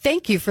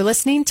Thank you for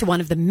listening to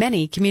one of the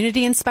many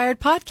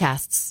community-inspired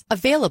podcasts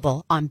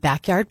available on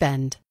Backyard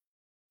Bend.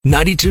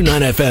 92.9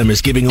 FM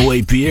is giving away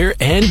beer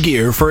and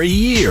gear for a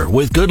year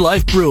with Good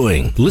Life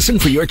Brewing. Listen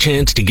for your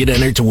chance to get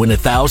entered to win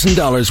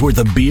 $1,000 worth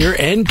of beer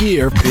and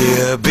gear.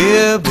 Beer,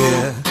 beer,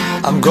 beer,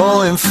 I'm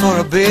going for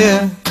a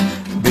beer.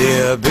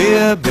 Beer,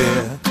 beer,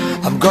 beer,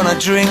 I'm gonna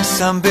drink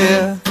some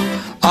beer.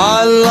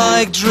 I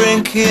like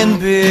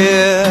drinking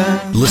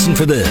beer. Listen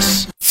for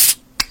this.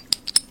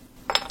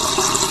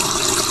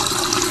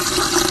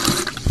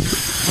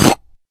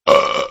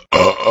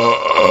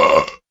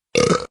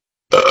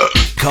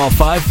 Call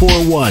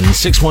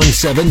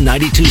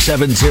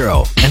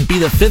 541-617-9270 and be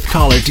the fifth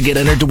caller to get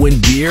entered to win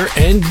beer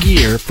and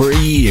gear for a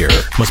year.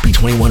 Must be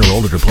 21 or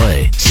older to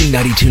play. See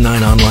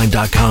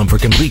 929online.com for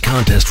complete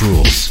contest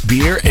rules.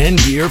 Beer and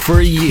gear for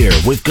a year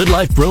with Good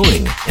Life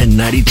Brewing and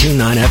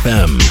 92.9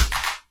 FM.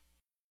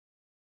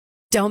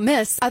 Don't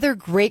miss other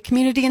great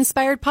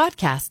community-inspired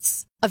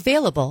podcasts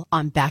available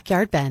on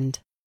Backyard Bend.